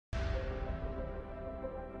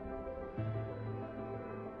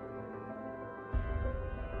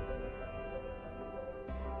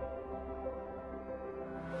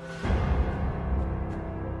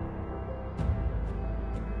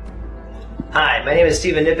Hi, my name is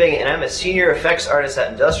Stephen Knipping, and I'm a senior effects artist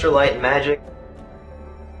at Industrial Light&Magic.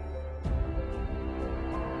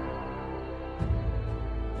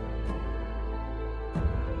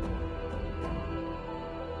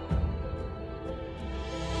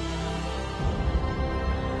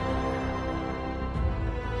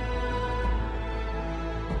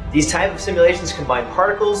 These type of simulations combine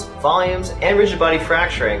particles, volumes, and rigid body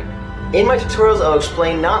fracturing. In my tutorials, I'll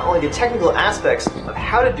explain not only the technical aspects of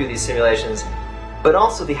how to do these simulations, but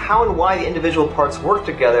also the how and why the individual parts work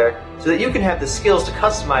together so that you can have the skills to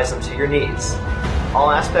customize them to your needs.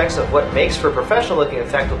 All aspects of what makes for a professional looking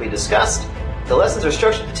effect will be discussed. The lessons are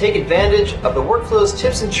structured to take advantage of the workflows,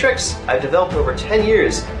 tips, and tricks I've developed over 10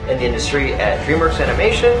 years in the industry at DreamWorks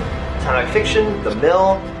Animation, AtomicFiction,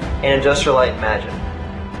 TheMill, and Industrial Light&Magic.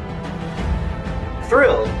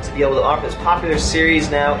 Thrilled to be able to offer this popular series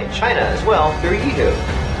now in China as well through Yiihuu.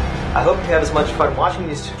 I hope you have as much fun watching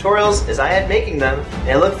these tutorials as I had making them,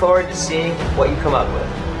 and I look forward to seeing what you come up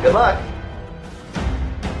with. Good luck!